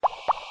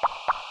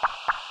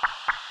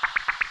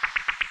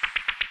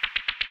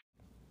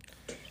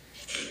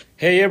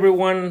Hey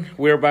everyone,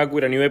 we're back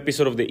with a new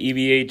episode of the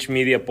EVH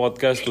Media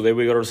Podcast. Today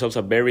we got ourselves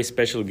a very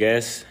special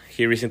guest.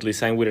 He recently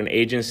signed with an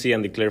agency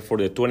and declared for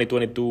the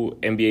 2022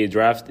 NBA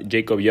Draft,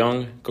 Jacob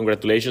Young.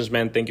 Congratulations,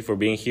 man. Thank you for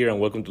being here and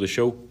welcome to the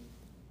show.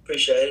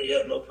 Appreciate it.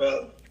 Yeah, no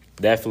problem.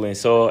 Definitely.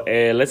 So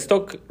let's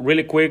talk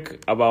really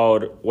quick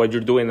about what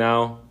you're doing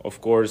now.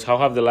 Of course, how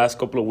have the last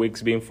couple of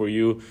weeks been for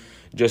you,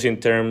 just in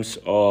terms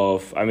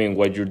of,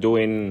 what you're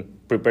doing,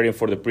 preparing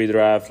for the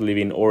pre-draft,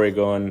 leaving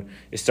Oregon,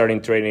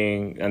 starting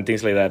training, and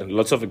things like that.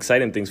 Lots of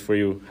exciting things for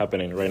you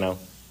happening right now.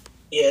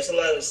 Yeah, it's a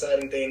lot of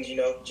exciting things,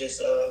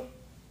 just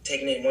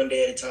taking it one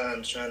day at a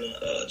time, trying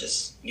to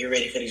just get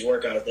ready for these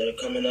workouts that are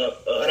coming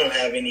up. I don't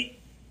have any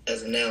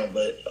as of now,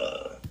 but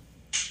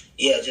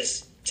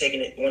just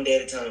taking it one day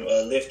at a time,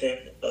 lifting,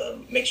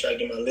 make sure I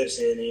get my lifts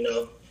in,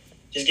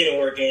 just getting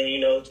work in,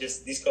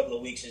 just these couple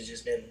of weeks has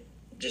just been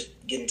just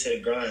getting to the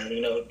grind,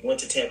 went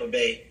to Tampa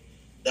Bay.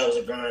 That was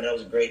a grind. That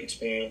was a great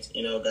experience,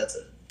 got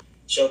to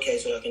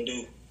showcase what I can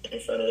do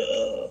in front of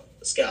the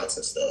scouts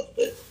and stuff.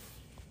 But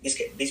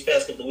these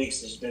past couple of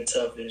weeks has been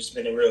tough. It's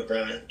been a real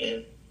grind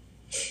and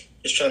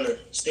just trying to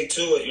stick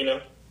to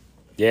it,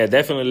 Yeah,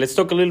 definitely. Let's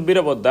talk a little bit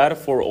about that.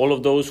 For all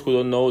of those who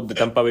don't know, the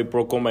Tampa Bay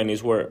Pro Combine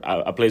is where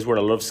a place where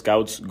a lot of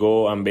scouts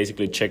go and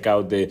basically check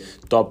out the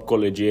top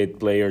collegiate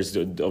players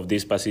of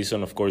this past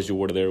season. Of course, you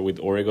were there with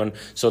Oregon.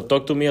 So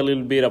talk to me a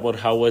little bit about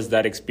how was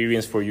that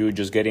experience for you,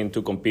 just getting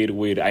to compete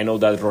with, I know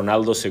that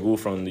Ronaldo Segu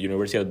from the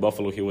University of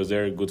Buffalo, he was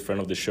there, a good friend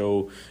of the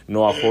show,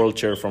 Noah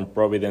Horlcher from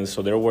Providence.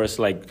 So there was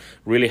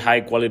really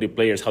high quality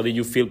players. How did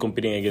you feel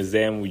competing against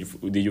them?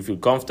 Did you feel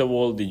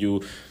comfortable? Did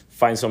you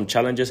find some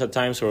challenges at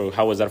times, or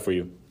how was that for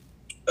you?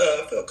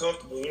 I felt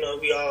comfortable.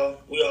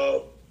 We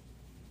all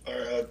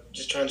are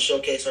just trying to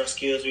showcase our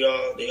skills.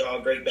 They all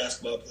great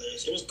basketball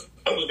players.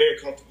 I was very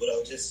comfortable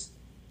though, just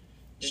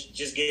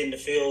getting the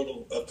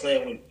feel of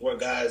playing with more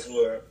guys who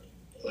are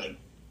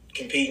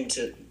competing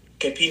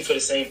for the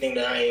same thing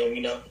that I am.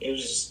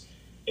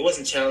 It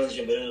wasn't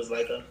challenging, but it was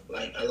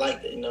I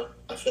liked it.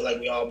 I feel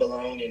like we all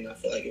belonged, and I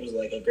feel like it was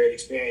a great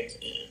experience.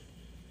 And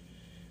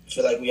I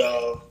feel like we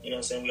all, we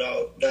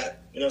all got,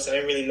 I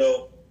didn't really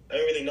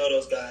know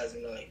those guys,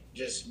 and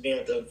just being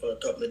with them for a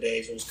couple of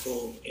days, it was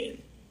cool,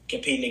 and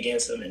competing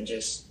against them and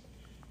just,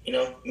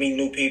 meeting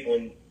new people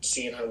and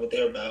seeing what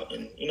they're about,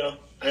 and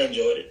I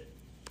enjoyed it.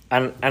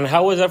 And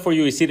how was that for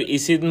you? Is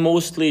it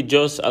mostly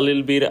just a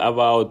little bit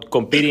about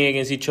competing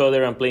against each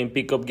other and playing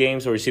pickup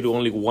games, or is it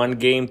only one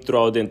game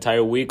throughout the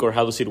entire week, or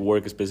how does it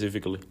work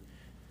specifically?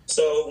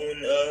 So when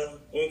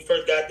we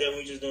first got there, we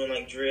were just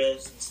doing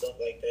drills and stuff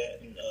like that,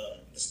 and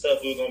the stuff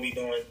we were going to be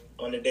doing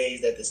on the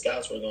days that the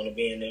scouts were going to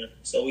be in there.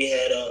 So we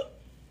had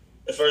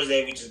the first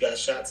day we just got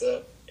shots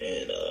up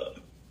and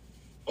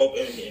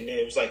open, and then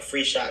it was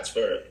free shots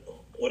for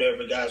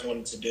whatever guys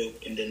wanted to do.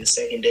 And then the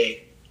second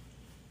day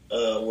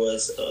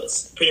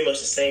was pretty much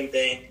the same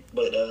thing,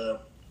 but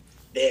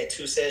they had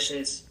two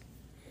sessions.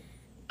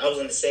 I was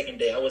on the second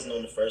day. I wasn't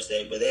on the first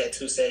day, but they had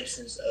two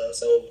sessions.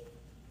 So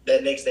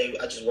that next day,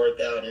 I just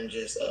worked out and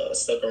just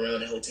stuck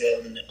around the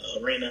hotel and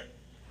the arena.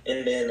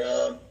 And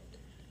then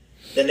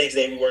the next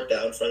day, we worked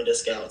out in front of the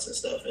scouts and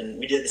stuff. And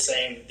we did the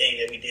same thing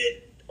that we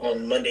did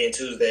on Monday and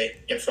Tuesday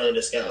in front of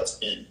the scouts.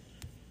 And,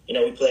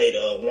 we played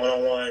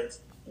one-on-ones,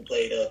 we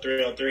played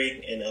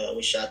 3-on-3, and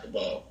we shot the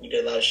ball. We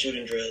did a lot of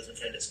shooting drills in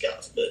front of the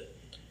scouts. But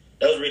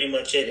that was really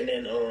much it. And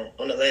then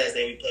on the last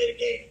day, we played a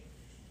game.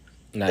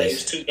 Nice. There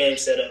was 2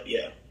 games set up,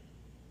 yeah.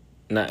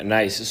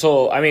 Nice.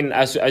 So,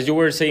 as you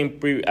were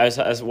saying,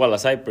 as well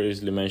as I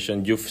previously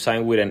mentioned, you've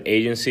signed with an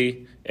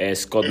agency.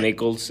 Scott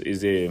Nichols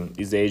is the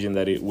agent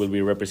that will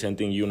be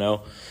representing you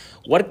now.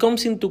 What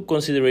comes into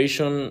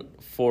consideration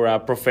for a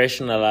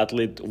professional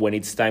athlete when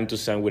it's time to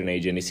sign with an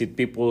agent? Is it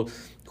people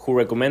who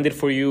recommend it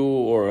for you,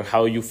 or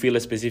how you feel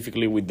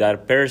specifically with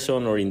that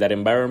person or in that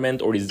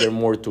environment, or is there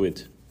more to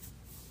it?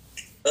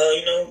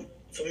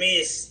 For me,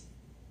 it's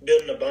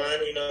building a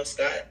bond.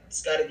 Scott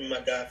has been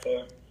my guy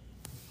for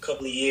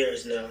couple of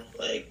years now.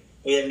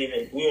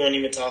 We weren't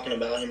even talking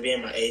about him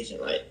being my agent.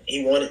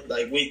 He wanted,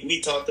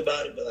 we talked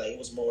about it, but it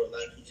was more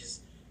he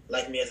just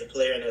liked me as a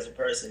player and as a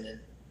person.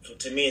 And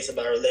to me, it's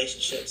about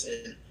relationships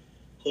and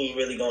who's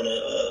really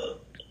gonna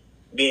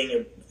be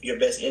in your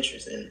best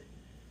interest. And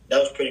that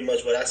was pretty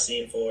much what I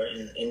seen for.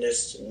 And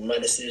this my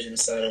decision to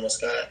sign on with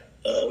Scott.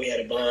 We had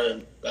a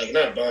bond,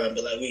 not a bond,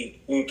 but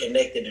we were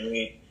connected, and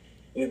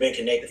we've been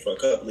connected for a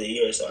couple of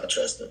years, so I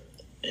trust him.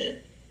 And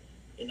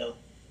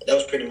that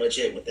was pretty much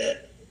it with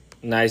that.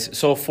 Nice.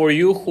 So for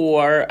you who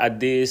are at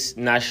this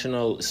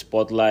national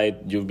spotlight,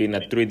 you've been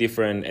at 3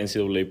 different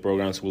NCAA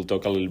programs. We'll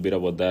talk a little bit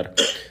about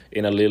that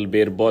in a little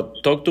bit.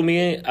 But talk to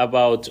me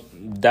about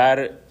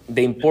that,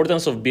 the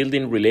importance of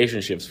building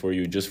relationships for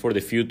you, just for the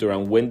future.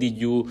 And when did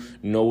you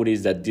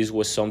notice that this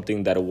was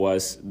something that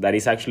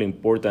is actually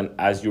important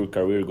as your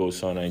career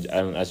goes on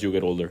and as you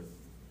get older?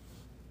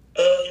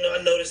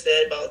 I noticed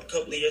that about a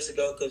couple of years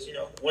ago because,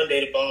 one day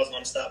the ball's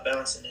going to stop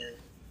bouncing, and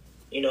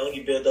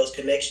you build those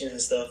connections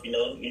and stuff. You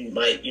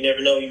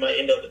never know, you might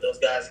end up with those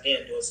guys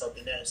again doing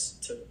something else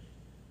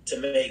to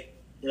make,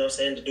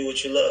 to do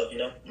what you love.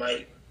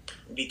 Might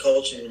be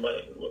coaching.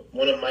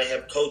 One of them might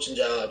have coaching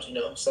jobs, you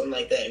know, something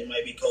like that. We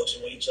might be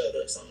coaching with each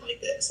other or something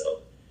like that.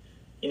 So,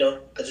 you know,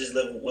 I just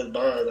live with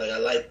bonds. Like, I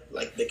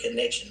like the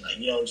connection. Like,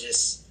 you don't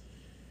just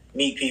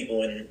meet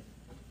people and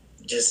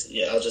just,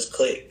 I'll just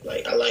click.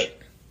 Like, I like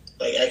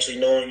actually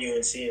knowing you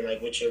and seeing,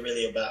 like, what you're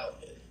really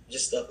about. And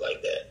just stuff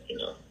like that, you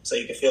know, so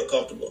you can feel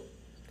comfortable.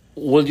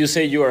 Would you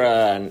say you are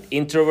an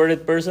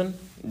introverted person?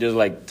 Just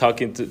like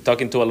talking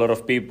to a lot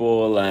of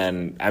people,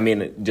 and I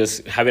mean,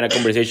 just having a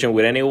conversation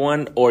with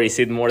anyone, or is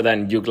it more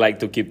than you like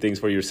to keep things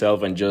for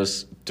yourself and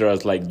just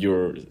trust like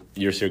your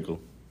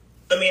circle?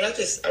 I mean, I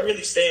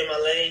really stay in my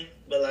lane,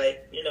 but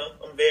like, you know,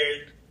 I'm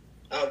very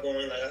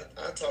outgoing. Like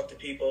I talk to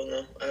people, you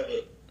know,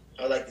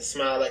 I like to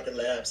smile, I like to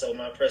laugh, so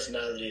my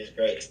personality is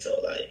great.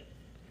 So like,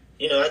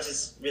 you know, I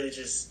just really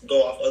just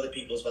go off other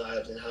people's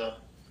vibes and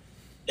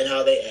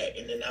how they act,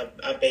 and then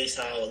I base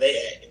how they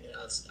act, and then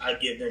I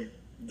give them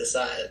the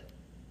side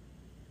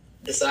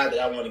that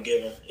I want to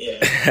give them.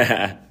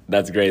 Yeah.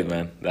 That's great,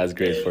 man. That's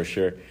great for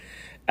sure.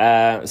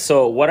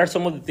 So what are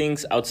some of the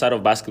things outside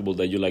of basketball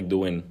that you like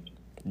doing?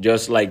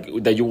 Just like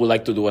that you would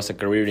like to do as a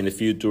career in the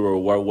future, or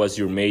what was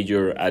your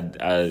major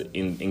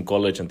in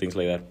college and things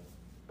like that?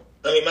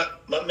 I mean,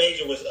 my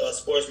major was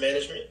sports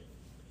management,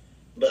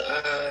 but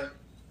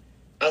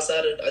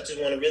outside of, I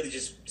just want to really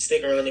just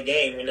stick around the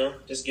game, you know,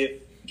 just give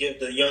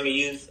the younger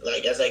youth,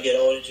 like as I get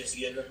older, just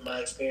give them my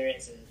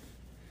experience and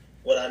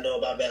what I know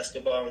about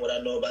basketball and what I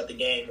know about the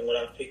game and what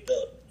I've picked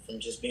up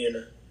from just being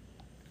an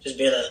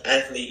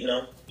athlete, you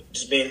know,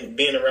 just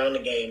being around the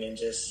game, and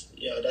just,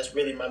 you know, that's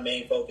really my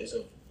main focus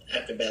of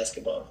after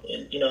basketball.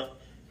 And, you know,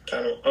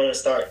 kind of I want to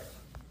start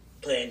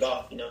playing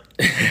golf, you know.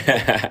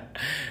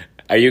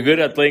 Are you good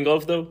at playing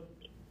golf though?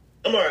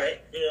 I'm all right,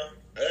 you know.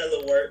 I got a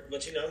little work,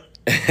 but you know.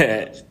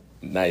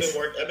 Nice.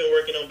 I've been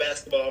working on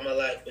basketball all my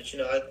life, but you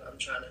know, I'm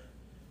trying to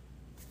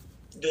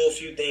do a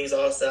few things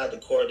outside the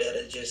court that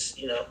are just,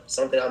 you know,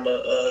 something I'm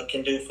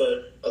can do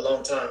for a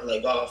long time,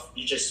 like golf.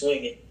 You just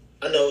swing it.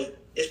 I know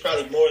it's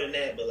probably more than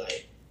that, but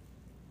like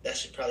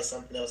that's probably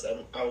something else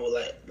I would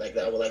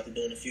like to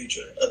do in the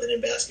future, other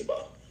than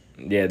basketball.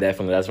 Yeah,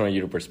 definitely. That's from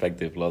your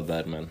perspective. Love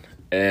that, man.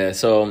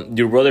 So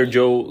your brother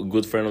Joe,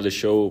 good friend of the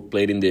show,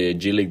 played in the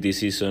G League this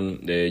season.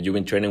 You've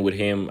been training with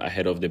him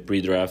ahead of the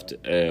pre-draft.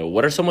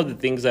 What are some of the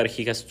things that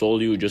he has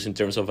told you, just in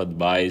terms of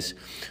advice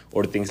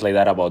or things like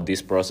that, about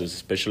this process,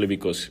 especially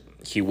because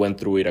he went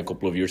through it a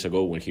couple of years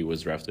ago when he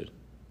was drafted?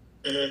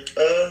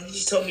 Mm-hmm. He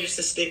just told me just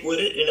to stick with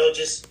it. You know,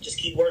 just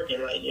keep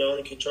working. Like, you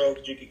only control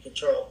what you can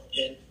control.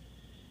 And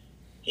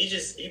he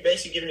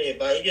basically gives me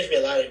advice. He gives me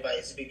a lot of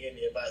advice. He's been giving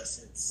me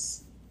advice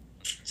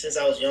since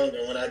I was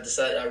younger, when I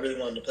decided I really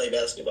wanted to play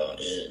basketball.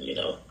 And, you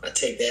know, I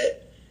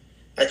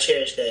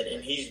cherish that.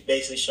 And he's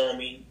basically showing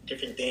me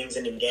different things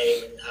in the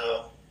game and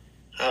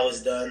how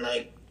it's done,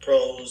 like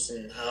pros,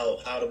 and how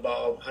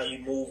you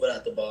move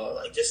without the ball.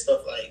 Like, just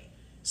stuff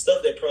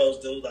that pros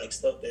do, like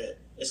stuff that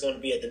is going to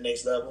be at the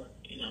next level,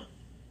 you know.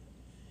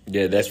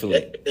 Yeah,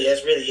 definitely.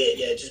 That's really it.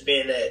 Yeah, just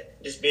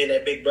being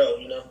that big bro,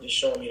 you know, just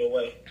showing me the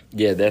way.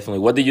 Yeah, definitely.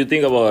 What did you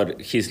think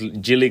about his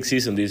G League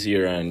season this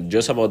year, and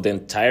just about the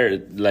entire,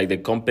 like, the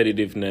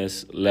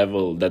competitiveness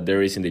level that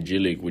there is in the G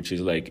League, which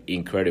is like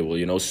incredible?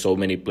 You know, so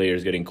many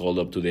players getting called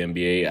up to the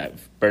NBA.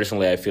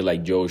 Personally, I feel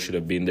like Joe should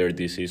have been there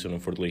this season.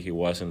 Unfortunately, he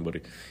wasn't,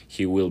 but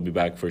he will be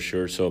back for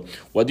sure. So,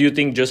 what do you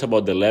think just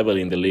about the level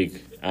in the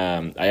league?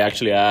 I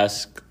actually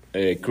asked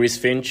Chris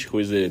Finch, who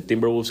is the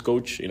Timberwolves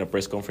coach, in a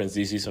press conference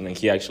this season, and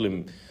he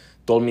actually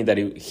told me that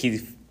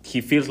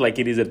he feels like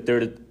it is the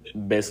third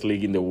best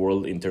league in the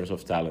world in terms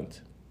of talent.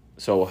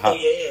 So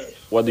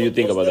what do you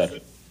think about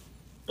that?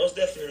 Most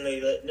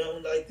definitely.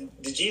 Like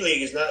the G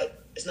League is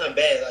not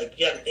bad. Like,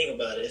 you got to think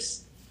about it.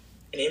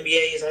 In the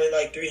NBA, it's only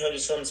like 300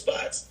 some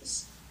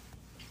spots.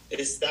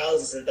 It's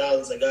thousands and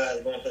thousands of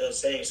guys going for those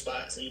same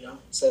spots, you know.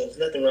 So there's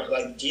nothing wrong.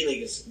 Like, the G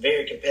League is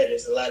very competitive.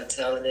 There's a lot of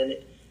talent in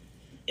it.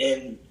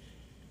 And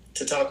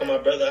to talk to my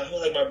brother, I feel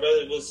like my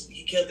brother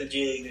he killed the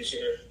G League this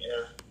year.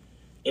 Yeah.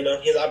 You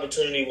know, his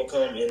opportunity will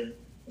come, and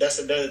that's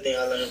another thing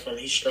I learned from him.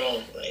 He's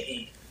strong. Like,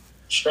 he's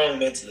strong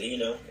mentally, you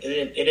know.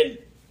 It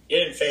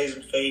didn't phase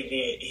him.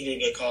 He didn't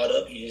get caught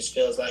up. He just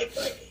feels like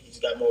he's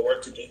got more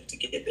work to do to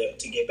get there,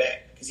 to get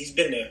back, because he's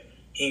been there.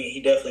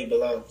 He definitely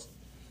belongs.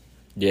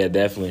 Yeah,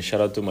 definitely.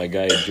 Shout out to my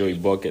guy Joey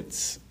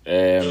Buckets.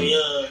 Yeah.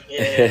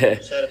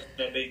 Shout out to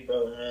my big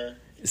bro, man.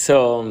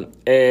 So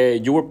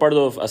you were part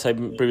of, as I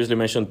previously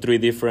mentioned, 3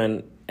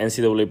 different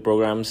NCAA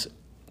programs.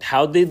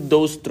 How did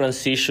those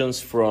transitions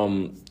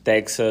from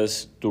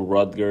Texas to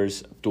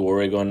Rutgers to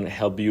Oregon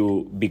help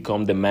you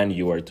become the man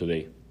you are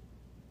today?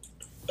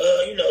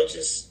 You know,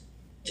 just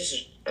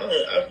I don't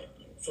know,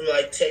 from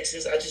like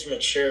Texas, I just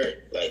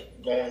matured,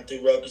 like, going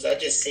through Rutgers. I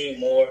just seen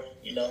more,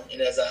 you know, and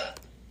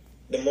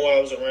the more I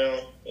was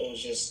around, it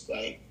was just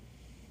like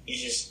you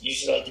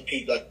just like to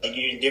peep, like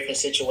you're in different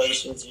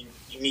situations, and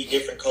you meet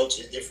different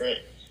coaches,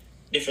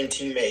 different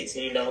teammates,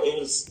 and, you know, it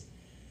was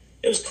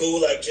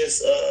cool, like,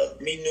 just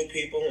meet new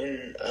people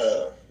and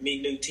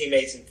meet new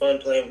teammates, and fun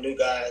playing with new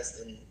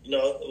guys, and, you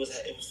know, it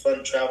was fun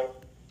to travel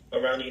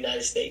around the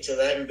United States. Because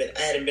I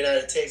hadn't been out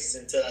of Texas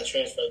until I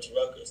transferred to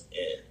Rutgers,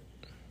 and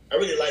I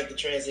really like the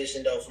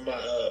transition though from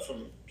my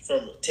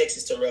from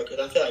Texas to Rutgers.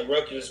 I feel like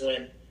Rutgers is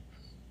when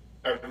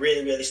I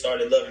really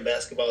started loving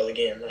basketball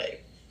again.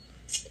 Like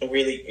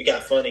it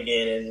got fun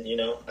again, and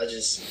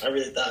I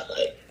really thought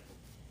like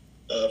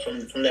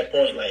from that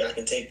point, like I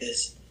can take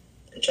this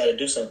and try to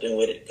do something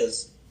with it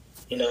because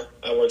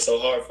I worked so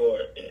hard for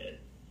it.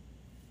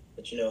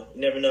 But you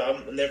never know.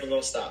 I'm never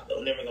gonna stop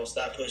though. Never gonna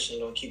stop pushing.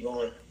 Gonna keep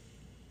going.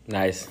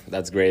 Nice.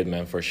 That's great,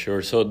 man, for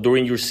sure. So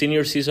during your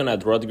senior season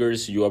at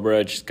Rutgers, you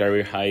averaged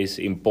career highs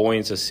in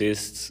points,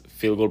 assists,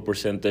 field goal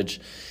percentage.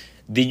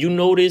 Did you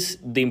notice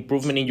the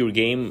improvement in your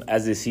game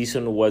as the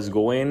season was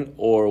going,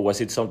 or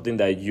was it something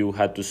that you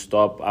had to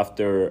stop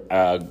after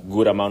a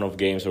good amount of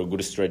games or a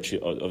good stretch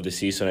of the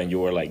season, and you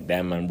were like,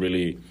 "Damn, I'm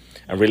really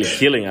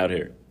killing out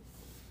here"?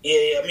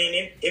 Yeah. I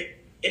mean, it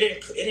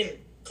didn't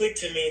click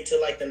to me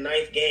until like the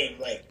ninth game.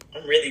 Like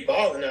I'm really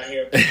balling out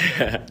here.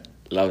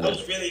 Love that. I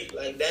was really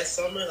like that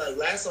summer. Like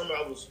last summer,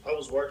 I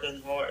was working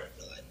hard.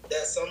 Like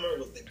that summer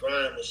was the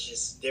grind was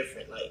just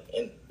different. Like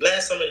and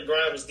last summer the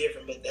grind was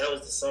different, but that was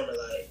the summer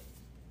like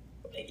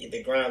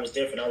the grind was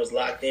different. I was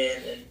locked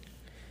in, and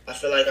I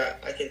feel like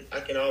I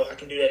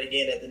can do that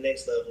again at the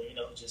next level.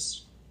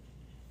 Just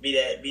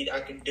I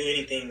can do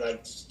anything.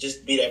 Like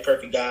just be that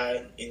perfect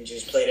guy and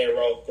just play that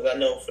role. Because I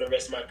know for the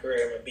rest of my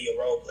career I'm gonna be a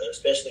role player,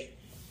 especially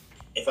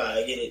if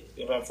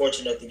I'm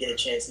fortunate enough to get a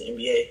chance in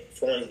the NBA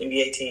for one of the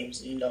NBA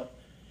teams.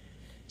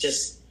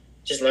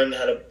 Just learning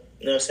how to,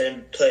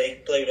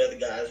 play with other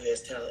guys who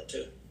has talent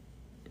too.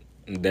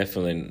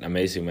 Definitely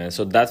amazing, man.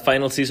 So that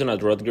final season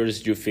at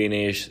Rutgers, you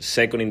finished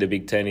second in the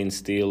Big Ten in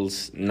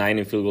steals, 9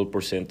 in field goal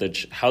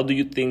percentage. How do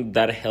you think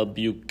that helped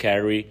you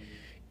carry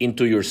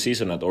into your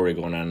season at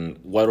Oregon? And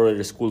what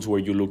other schools were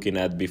you looking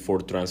at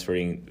before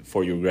transferring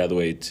for your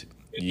graduate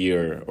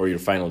year or your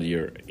final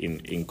year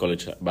in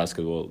college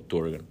basketball to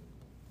Oregon?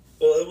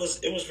 Well, it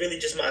was really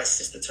just my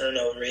assist to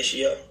turnover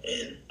ratio,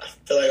 and I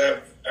feel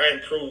like I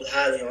improved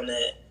highly on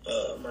that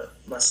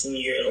my senior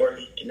year at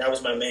Oregon, and that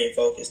was my main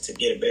focus to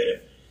get a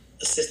better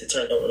assist to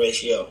turnover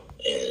ratio.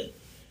 And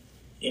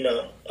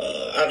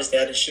obviously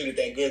I didn't shoot it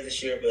that good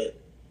this year, but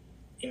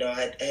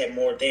I had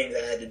more things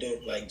I had to do,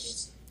 like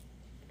just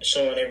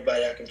showing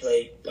everybody I can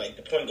play like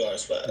the point guard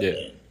spot. Yeah.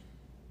 And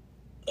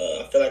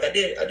I feel like I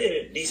did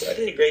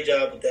a great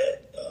job with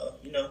that.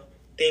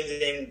 Things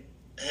didn't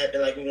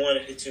happen like we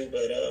wanted it to,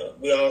 but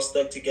we all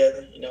stuck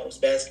together. It's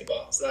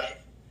basketball. It's life.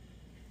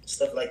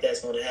 Stuff like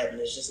that's going to happen.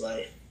 It's just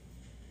life.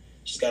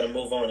 Just got to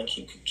move on and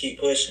keep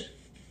pushing.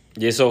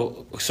 Yeah.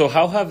 So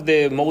how have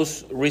the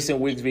most recent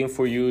weeks been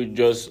for you?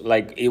 Just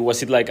like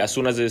was it like as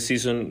soon as the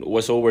season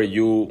was over,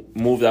 you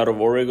moved out of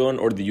Oregon,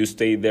 or did you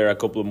stay there a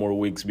couple of more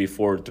weeks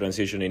before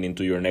transitioning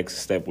into your next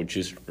step, which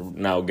is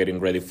now getting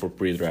ready for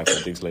pre-draft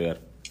and things like that?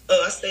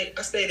 I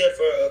stayed there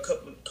for a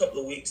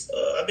couple of weeks.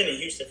 I've been in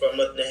Houston for a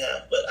month and a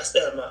half, but I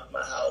still have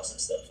my house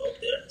and stuff up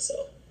there.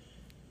 So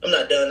I'm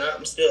not done.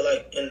 I'm still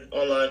like in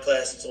online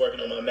classes working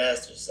on my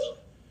master's. So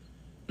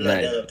I'm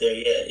not done up there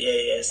yet.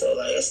 Yeah. So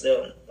like I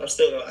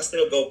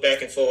still go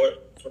back and forth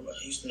from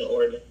Houston to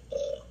Oregon.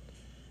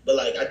 But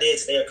like I did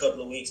stay a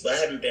couple of weeks, but I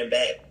haven't been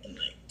back in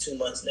like 2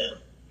 months now.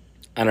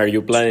 And are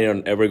you planning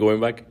on ever going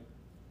back?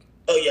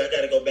 Oh yeah, I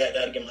gotta go back.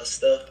 Gotta get my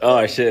stuff.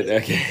 Oh shit!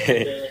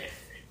 Okay.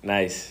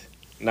 Nice.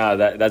 No,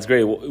 that's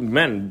great,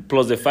 man.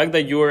 Plus the fact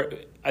that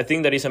I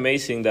think that is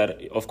amazing.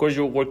 That of course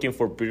you're working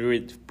for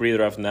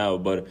pre-draft now,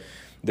 but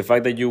the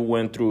fact that you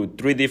went through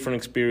 3 different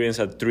experiences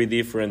at 3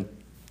 different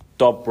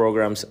top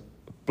programs,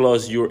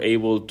 plus you're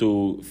able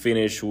to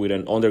finish with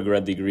an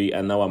undergrad degree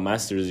and now a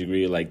master's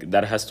degree, like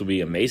that has to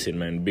be amazing,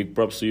 man. Big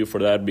props to you for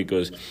that,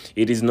 because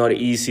it is not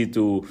easy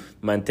to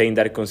maintain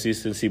that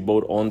consistency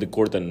both on the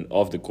court and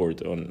off the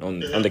court on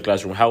the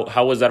classroom.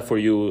 How was that for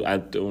you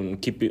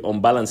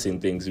on balancing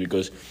things?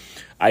 Because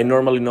I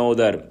normally know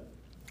that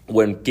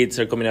when kids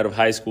are coming out of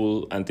high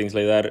school and things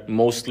like that,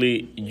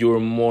 mostly you're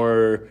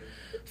more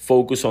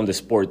focused on the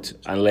sport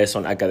and less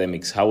on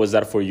academics. How was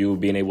that for you,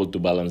 being able to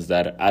balance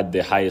that at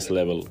the highest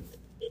level?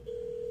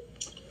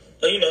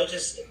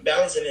 Just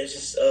balancing it,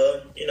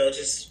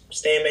 just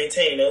staying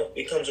maintained.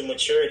 It comes with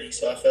maturity.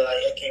 So I feel like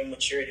I came with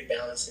maturity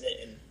balancing it,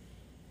 and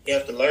you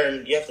have to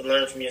learn. You have to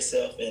learn from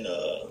yourself, and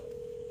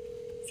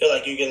feel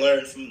like you can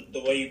learn from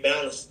the way you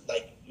balance,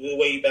 like the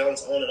way you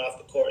balance on and off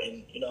the court.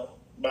 And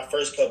my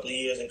first couple of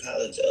years in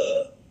college,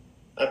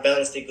 I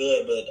balanced it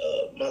good,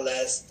 but my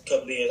last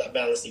couple of years I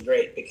balanced it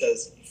great,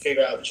 because you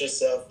figure out with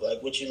yourself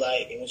like what you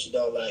like and what you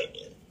don't like,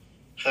 and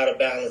how to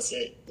balance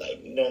it.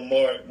 Like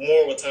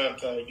more with time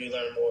comes, you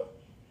learn more.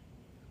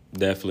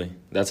 Definitely,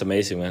 that's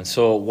amazing, man.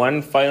 So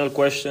one final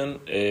question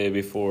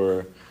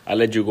before I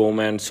let you go,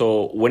 man.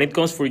 So when it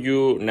comes for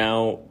you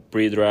now,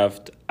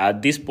 pre-draft,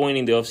 at this point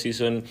in the off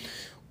season,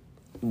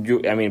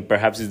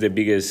 perhaps it's the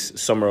biggest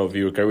summer of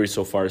your career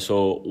so far.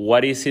 So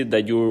what is it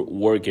that you're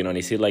working on?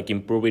 Is it like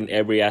improving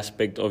every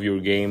aspect of your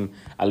game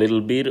a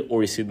little bit,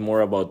 or is it more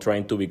about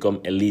trying to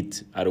become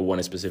elite at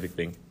one specific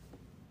thing?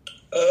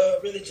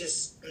 Really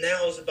just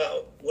now is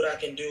about what I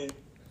can do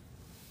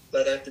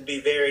Like I have to be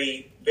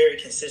very, very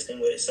consistent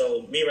with it.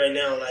 So me right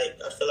now, like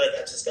I feel like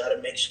I just gotta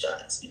make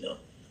shots. You know,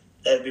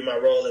 that'd be my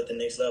role at the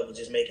next level,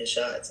 just making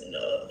shots and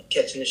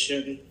catching and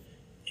shooting,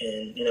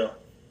 and you know,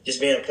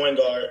 just being a point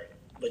guard.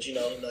 But you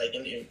know, like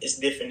it's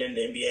different in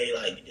the NBA.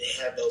 Like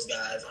they have those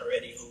guys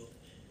already who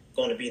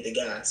going to be the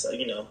guy. So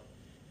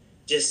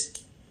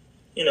just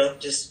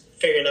just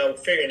figuring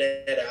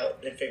that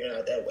out and figuring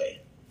out that way.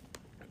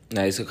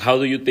 Nice. How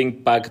do you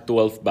think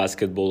Pac-12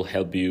 basketball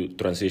helped you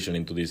transition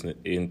into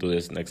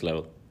this next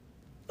level?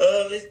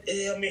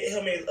 It helped me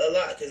a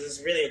lot because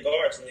it's really a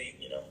guards league.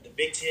 You know, the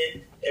Big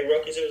Ten at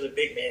Rutgers, it was a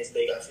big man's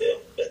league. I feel,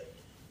 but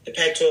the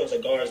Pac-12 is a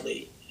guards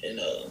league, and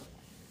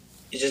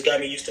it just got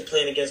me used to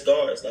playing against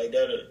guards like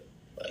that are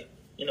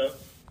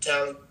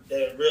talent.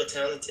 They're real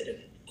talented and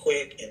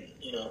quick, and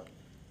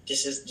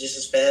just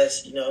as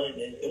fast. You know, and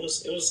it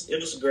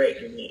was great.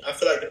 I mean, I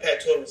feel like the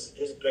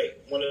Pac-12 is great,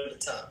 one of the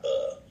top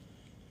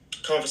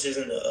conferences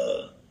in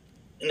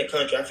the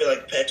country. I feel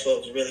like the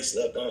Pac-12 is really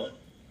slept on.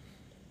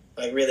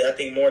 Like really, I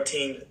think more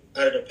teams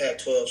out of the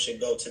Pac-12 should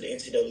go to the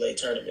NCAA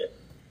tournament.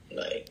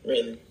 Like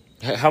really.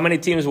 How many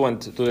teams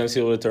went to the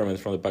NCAA tournament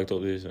from the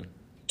Pac-12 division?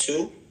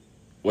 2.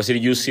 Was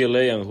it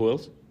UCLA and who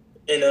else?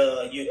 And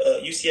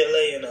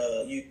UCLA and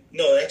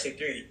actually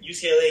 3.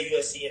 UCLA,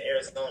 USC, and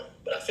Arizona.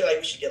 But I feel like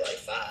we should get like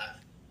 5.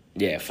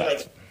 Yeah, 5.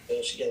 Like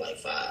we should get like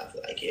 5.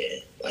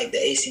 Like the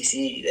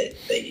ACC,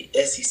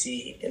 the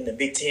SEC, and the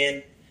Big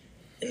Ten,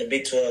 and the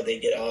Big 12, they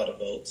get all the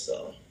votes.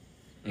 So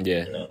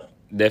yeah,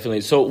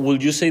 definitely. So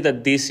would you say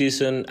that this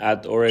season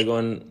at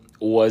Oregon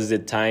was the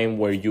time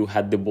where you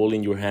had the ball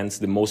in your hands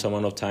the most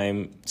amount of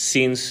time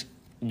since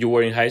you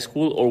were in high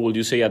school, or would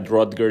you say at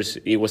Rutgers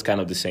it was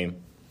kind of the same?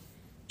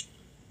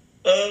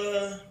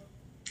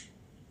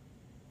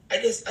 I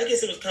guess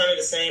it was kind of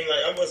the same.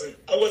 Like I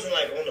wasn't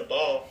like on the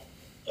ball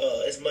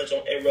as much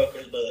at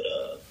Rutgers, but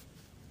I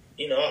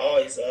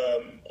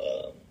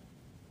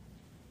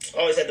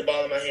always had the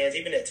ball in my hands,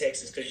 even at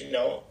Texas, because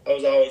I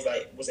was always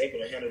was able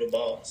to handle the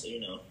ball. So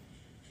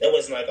that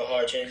wasn't like a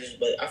hard change.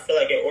 But I feel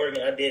like at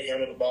Oregon I did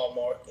handle the ball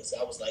more because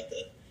I was like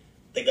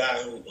the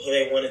guy who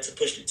they wanted to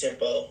push the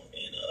tempo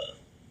and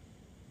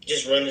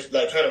just run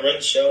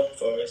the show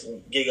for us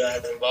and get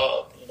guys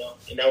involved.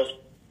 And that was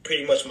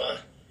pretty much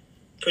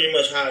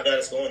how I got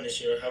us going this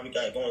year. How we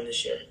got going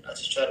this year. I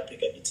just tried to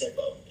pick up the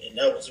tempo, and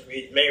that was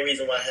the main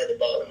reason why I had the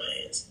ball in my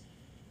hands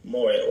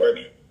more at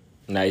Oregon.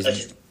 Nice. I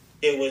just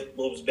did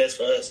what was best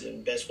for us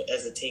and best for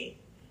as a team.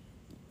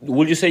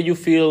 Would you say you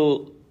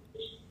feel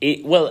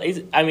it? Well,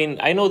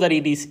 I know that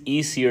it is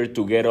easier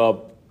to get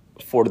up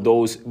for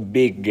those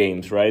big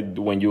games, right?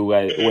 When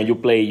you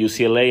play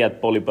UCLA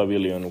at Poly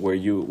Pavilion,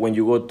 when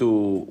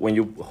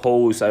you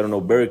host, I don't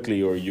know,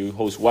 Berkeley, or you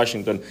host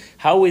Washington.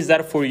 How is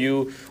that for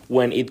you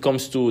when it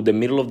comes to the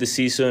middle of the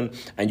season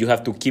and you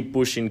have to keep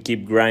pushing,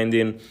 keep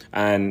grinding,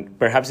 and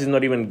perhaps it's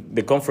not even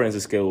the conference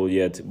schedule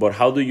yet, but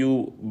how do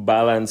you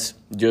balance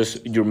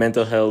just your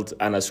mental health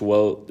and as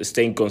well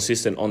staying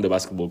consistent on the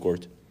basketball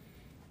court?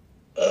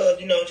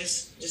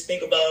 Just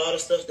think about all the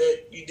stuff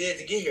that you did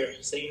to get here.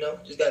 So,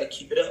 just got to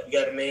keep it up. You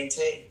got to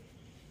maintain.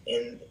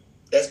 And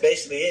that's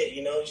basically it.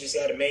 You just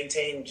got to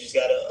maintain. You just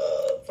got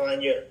to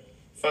find your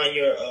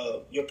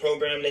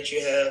program that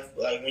you have.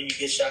 Like when you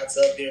get shots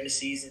up during the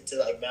season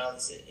to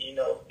balance it, and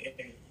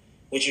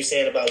what you're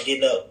saying about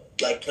getting up,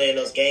 playing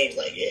those games,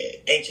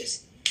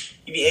 anxious.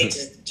 You be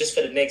anxious just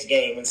for the next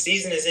game. When the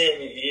season is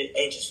in, you're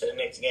anxious for the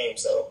next game.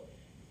 So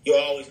you're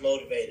always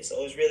motivated.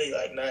 So it's really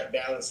not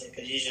balancing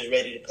because you're just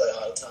ready to play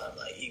all the time.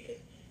 Even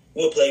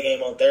we'll play a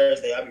game on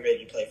Thursday, I'll be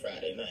ready to play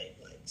Friday night.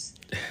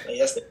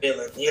 That's the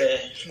feeling. Yeah.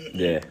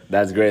 Yeah,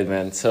 that's great,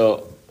 man.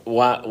 So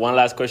one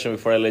last question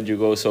before I let you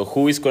go. So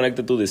who is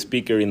connected to the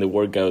speaker in the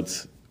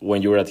workouts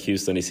when you were at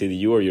Houston? Is it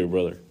you or your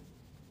brother?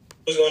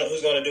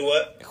 Who's gonna do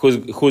what?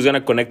 Who's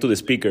gonna connect to the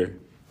speaker?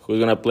 Who's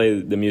gonna play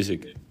the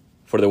music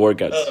for the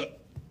workouts?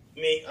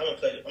 Me. I'm gonna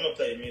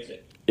play the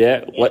music.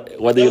 Yeah.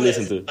 What do you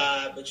listen to?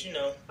 Vibe, but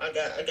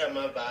I got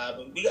my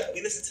vibe.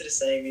 We listen to the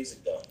same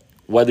music though.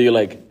 What do you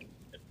like?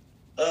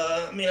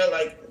 I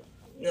like,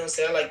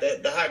 I like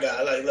the hot guy.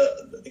 I like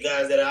the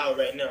guys that are out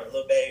right now.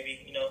 Lil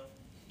Baby,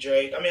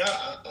 Drake.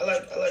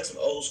 I like some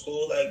old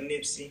school like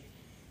Nipsey.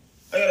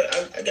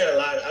 I got a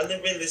lot. I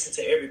really listen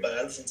to everybody.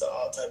 I listen to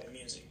all type of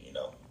music.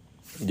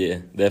 Yeah,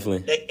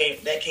 definitely.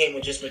 That came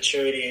with just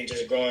maturity and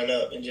just growing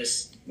up and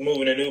just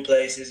moving to new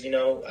places.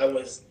 I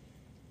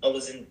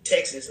was in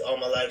Texas all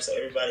my life, so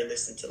everybody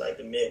listened to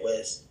the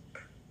Midwest.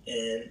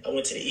 And I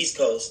went to the East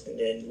Coast, and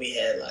then we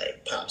had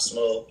Pop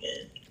Smoke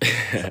and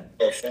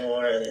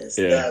Foreign and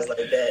guys like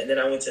that. And then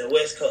I went to the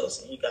West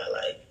Coast, and you got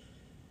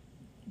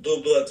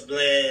Blue Bloods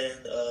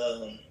Blend,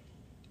 a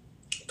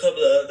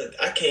couple of other.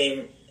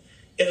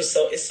 It's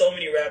so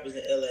many rappers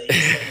in LA.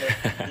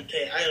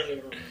 I don't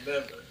even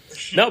remember.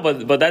 No,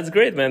 but that's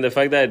great, man. The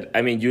fact that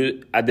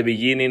you at the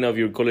beginning of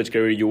your college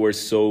career, you were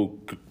so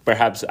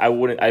perhaps I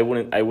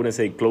wouldn't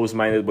say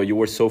close-minded, but you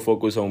were so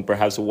focused on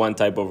perhaps one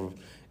type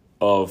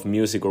of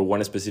music or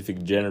one specific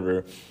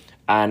genre.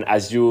 And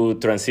as you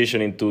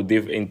transition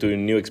into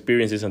new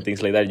experiences and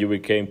things like that, you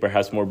became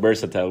perhaps more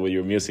versatile with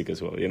your music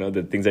as well. You know,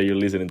 the things that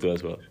you're listening to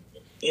as well.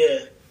 Yeah.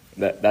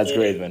 That's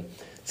great, man.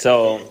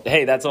 So,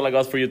 hey, that's all I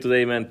got for you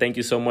today, man. Thank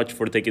you so much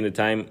for taking the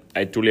time.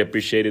 I truly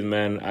appreciate it,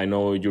 man. I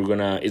know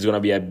it's gonna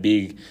be a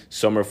big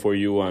summer for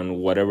you, and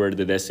whatever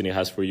the destiny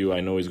has for you,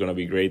 I know it's gonna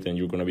be great, and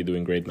you're gonna be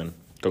doing great, man.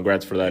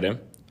 Congrats for that,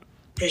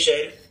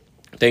 Appreciate it.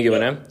 Thank you,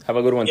 man. Have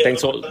a good one. Yeah,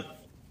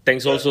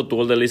 Thanks also to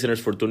all the listeners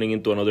for tuning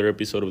into another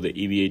episode of the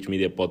EVH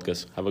Media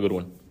Podcast. Have a good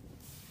one.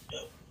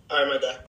 All right, my guy.